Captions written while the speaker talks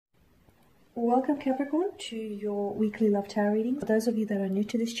Welcome Capricorn to your weekly love tarot reading. For those of you that are new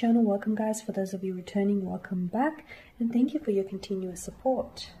to this channel, welcome guys. For those of you returning, welcome back. And thank you for your continuous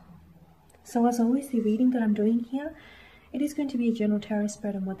support. So as always, the reading that I'm doing here, it is going to be a general tarot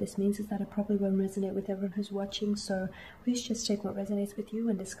spread, and what this means is that it probably won't resonate with everyone who's watching. So please just take what resonates with you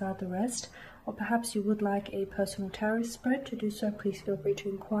and discard the rest. Or perhaps you would like a personal tarot spread. To do so, please feel free to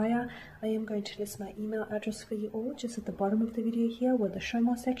inquire. I am going to list my email address for you all just at the bottom of the video here where the show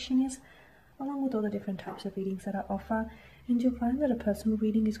more section is, along with all the different types of readings that I offer, and you'll find that a personal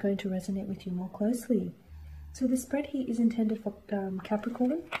reading is going to resonate with you more closely. So the spread here is intended for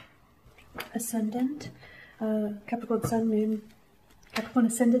Capricorn, Ascendant, Capricorn Sun, Moon, Capricorn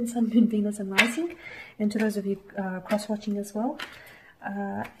Ascendant, Sun, Moon, Venus, and Rising, and to those of you cross-watching as well.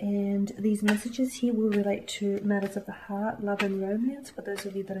 And these messages here will relate to matters of the heart, love, and romance for those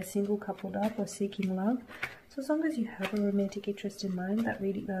of you that are single, coupled up, or seeking love. So as long as you have a romantic interest in mind, that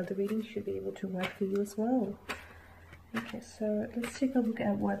reading, the reading should be able to work for you as well. Okay, so let's take a look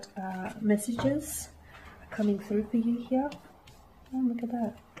at what messages are coming through for you here. Oh, look at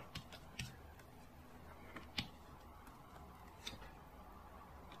that.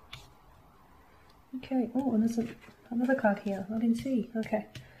 Okay, oh, and there's another card here. I didn't see. Okay.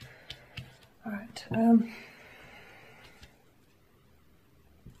 Alright.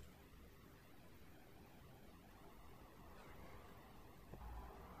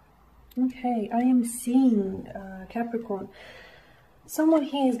 Okay, I am seeing Capricorn. Someone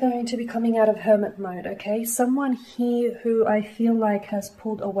here is going to be coming out of hermit mode, okay? Someone here who I feel like has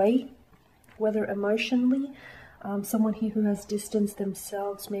pulled away, whether emotionally. Someone here who has distanced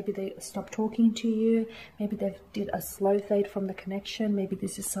themselves. Maybe they stopped talking to you. Maybe they did a slow fade from the connection. Maybe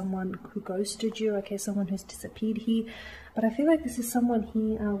this is someone who ghosted you. Okay, someone who's disappeared here. But I feel like this is someone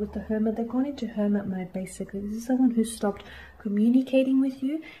here with the hermit. They've gone into hermit mode basically. This is someone who stopped communicating with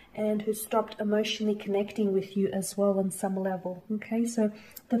you and who stopped emotionally connecting with you as well on some level. Okay, so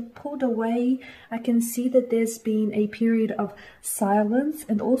they've pulled away. I can see that there's been a period of silence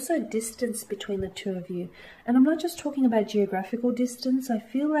and also distance between the two of you. And I'm not just talking about geographical distance. I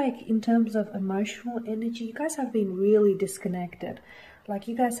feel like in terms of emotional energy, you guys have been really disconnected. Like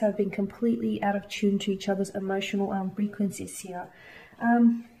you guys have been completely out of tune to each other's emotional frequencies here.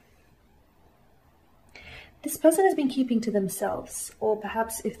 This person has been keeping to themselves, or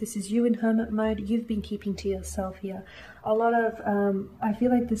perhaps if this is you in hermit mode, you've been keeping to yourself here. A lot of, I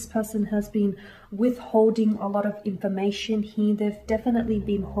feel like this person has been withholding a lot of information here. They've definitely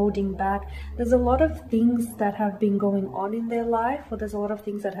been holding back. There's a lot of things that have been going on in their life, or there's a lot of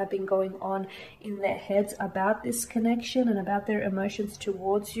things that have been going on in their heads about this connection and about their emotions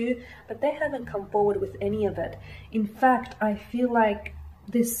towards you, but they haven't come forward with any of it. In fact, I feel like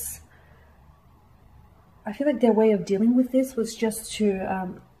their way of dealing with this was just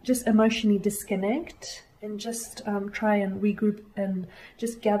to just emotionally disconnect and just try and regroup and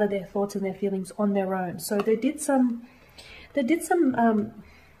just gather their thoughts and their feelings on their own. So they did some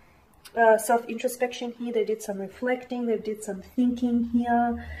self-introspection here. They did some reflecting. They did some thinking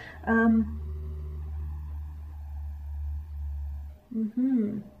here. A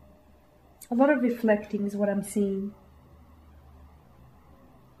lot of reflecting is what I'm seeing.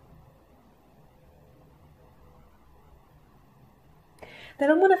 They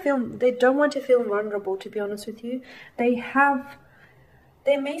don't want to feel vulnerable, to be honest with you. They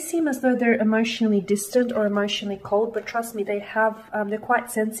may seem as though they're emotionally distant or emotionally cold, but trust me, they're quite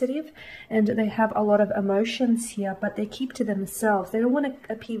sensitive and they have a lot of emotions here, but they keep to themselves. They don't want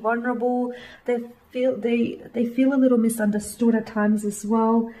to appear vulnerable. They feel a little misunderstood at times as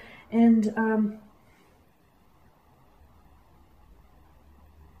well. And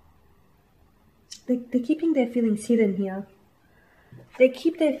they're keeping their feelings hidden here. They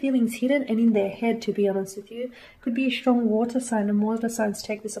keep their feelings hidden and in their head, to be honest with you. Could be a strong water sign, and water signs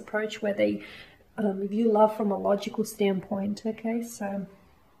take this approach where they view love from a logical standpoint. Okay, so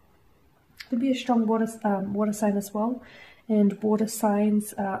could be a strong water sign as well. And water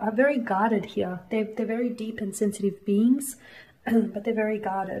signs are very guarded here. They're very deep and sensitive beings, but they're very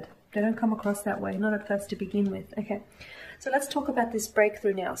guarded. They don't come across that way, not at first to begin with. Okay, so let's talk about this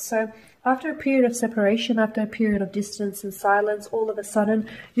breakthrough now. So after a period of separation, after a period of distance and silence, all of a sudden,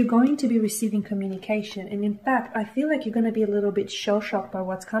 you're going to be receiving communication. And in fact, I feel like you're going to be a little bit shell-shocked by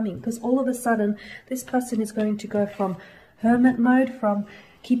what's coming, because all of a sudden, this person is going to go from hermit mode, from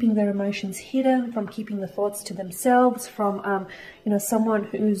keeping their emotions hidden, from keeping the thoughts to themselves, from, someone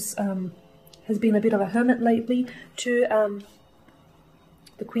who's has been a bit of a hermit lately, to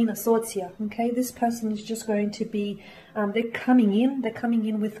the Queen of Swords here. Okay, this person is just going to be they're coming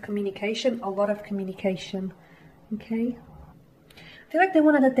in with communication, a lot of communication. Okay, I feel like they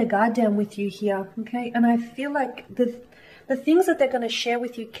want to let their guard down with you here, okay? And I feel like the things that they're going to share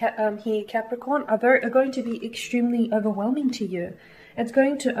with you here, Capricorn, are going to be extremely overwhelming to you. It's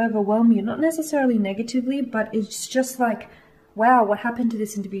going to overwhelm you, not necessarily negatively, but it's just like, wow, what happened to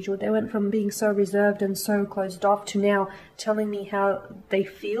this individual? They went from being so reserved and so closed off to now telling me how they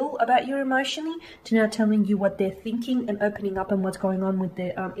feel about you emotionally, to now telling you what they're thinking and opening up and what's going on with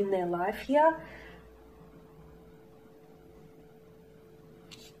their in their life here.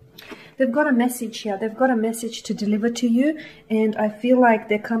 They've got a message here. They've got a message to deliver to you. And I feel like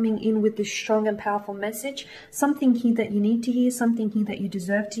they're coming in with this strong and powerful message. Something here that you need to hear. Something here that you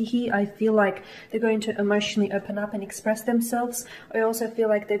deserve to hear. I feel like they're going to emotionally open up and express themselves. I also feel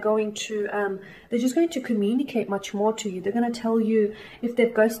like they're going to, they're just going to communicate much more to you. They're going to tell you if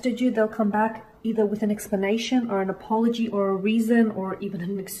they've ghosted you, they'll come back either with an explanation or an apology or a reason or even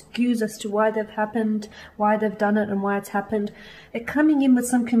an excuse as to why they've happened, why they've done it and why it's happened. They're coming in with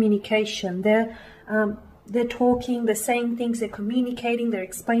some communication. They're talking, they're saying things, they're communicating, they're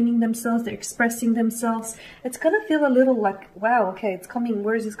explaining themselves, they're expressing themselves. It's going to feel a little like, wow, okay, it's coming,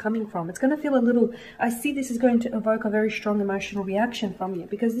 where is this coming from? It's going to feel a little, I see this is going to evoke a very strong emotional reaction from you,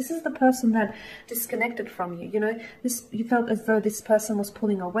 because this is the person that disconnected from you, you know, you felt as though this person was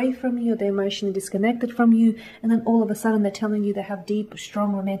pulling away from you, they're emotionally disconnected from you, and then all of a sudden they're telling you they have deep,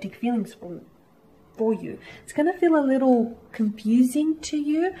 strong romantic feelings for you. It's going to feel a little confusing to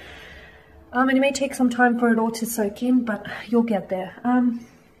you. And it may take some time for it all to soak in, but you'll get there.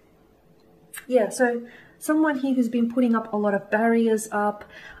 Yeah, so someone here who's been putting up a lot of barriers up,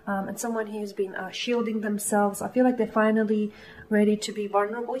 and someone here who's been shielding themselves. I feel like they're finally ready to be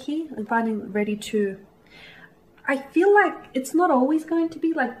vulnerable here and finally ready to... I feel like it's not always going to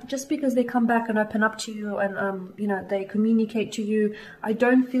be like just because they come back and open up to you and, you know, they communicate to you. I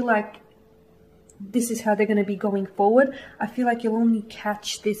don't feel like this is how they're going to be going forward. I feel like you'll only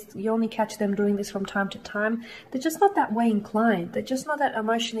catch them doing this from time to time. They're just not that way inclined. They're just not that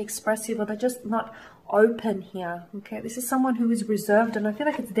emotionally expressive, or they're just not open here. Okay, this is someone who is reserved, and I feel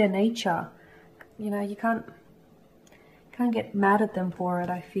like it's their nature. You know, you can't get mad at them for it,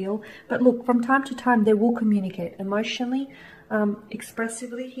 I feel. But look, from time to time, they will communicate emotionally,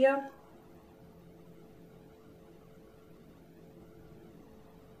 expressively here.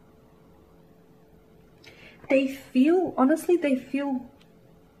 They feel, honestly, they feel,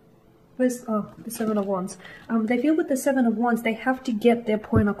 where's, oh, the Seven of Wands. They feel with the Seven of Wands, they have to get their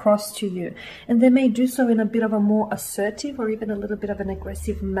point across to you. And they may do so in a bit of a more assertive or even a little bit of an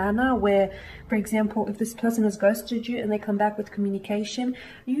aggressive manner where, for example, if this person has ghosted you and they come back with communication,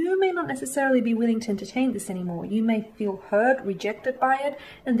 you may not necessarily be willing to entertain this anymore. You may feel hurt, rejected by it,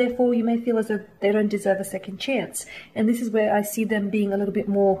 and therefore you may feel as though they don't deserve a second chance. And this is where I see them being a little bit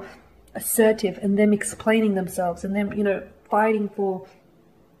more assertive and them explaining themselves and them, you know, fighting for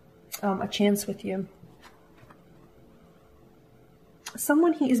a chance with you.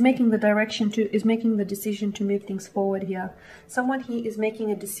 Someone here is making the decision to move things forward here. Someone here is making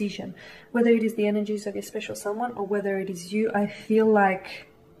a decision, whether it is the energies of your special someone or whether it is you. I feel like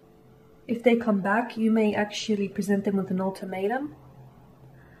if they come back, you may actually present them with an ultimatum.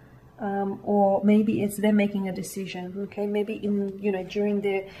 Or maybe it's them making a decision, okay? Maybe in, you know, during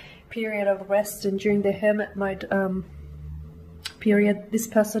their period of rest and during their hermit mode period, this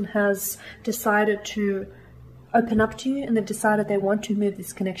person has decided to open up to you and they've decided they want to move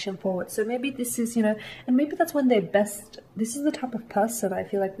this connection forward. So maybe this is, you know, and maybe that's when they're best, this is the type of person, I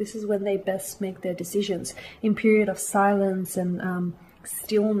feel like this is when they best make their decisions, in period of silence and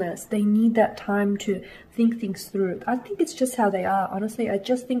stillness. They need that time to think things through. I think it's just how they are, honestly. I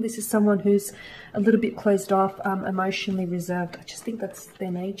just think this is someone who's a little bit closed off, emotionally reserved. I just think that's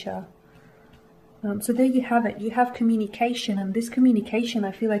their nature. So there you have it. You have communication, and this communication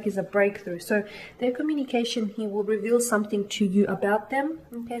I feel like is a breakthrough. So their communication here will reveal something to you about them,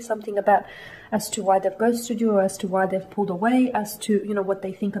 okay? Something about as to why they've ghosted you, or as to why they've pulled away, as to, you know, what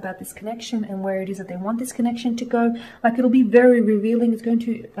they think about this connection and where it is that they want this connection to go. Like, it'll be very revealing. It's going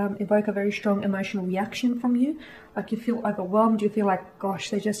to evoke a very strong emotional reaction from you. Like, you feel overwhelmed. You feel like, gosh,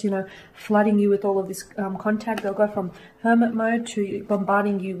 they're just, you know, flooding you with all of this contact. They'll go from hermit mode to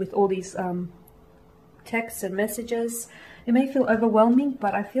bombarding you with all these texts and messages. It may feel overwhelming,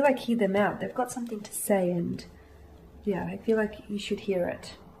 but I feel like hear them out. They've got something to say, and yeah, I feel like you should hear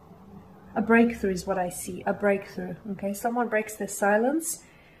it. A breakthrough is what I see. A breakthrough, okay? Someone breaks their silence,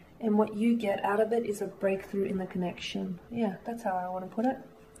 and what you get out of it is a breakthrough in the connection. Yeah, that's how I want to put it.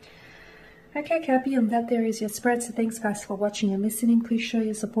 Okay, Cappy, and that there is your spread. So thanks, guys, for watching and listening. Please show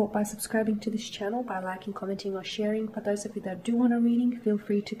your support by subscribing to this channel, by liking, commenting, or sharing. For those of you that do want a reading, feel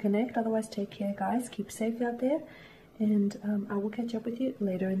free to connect. Otherwise, take care, guys. Keep safe out there, and I will catch up with you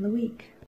later in the week.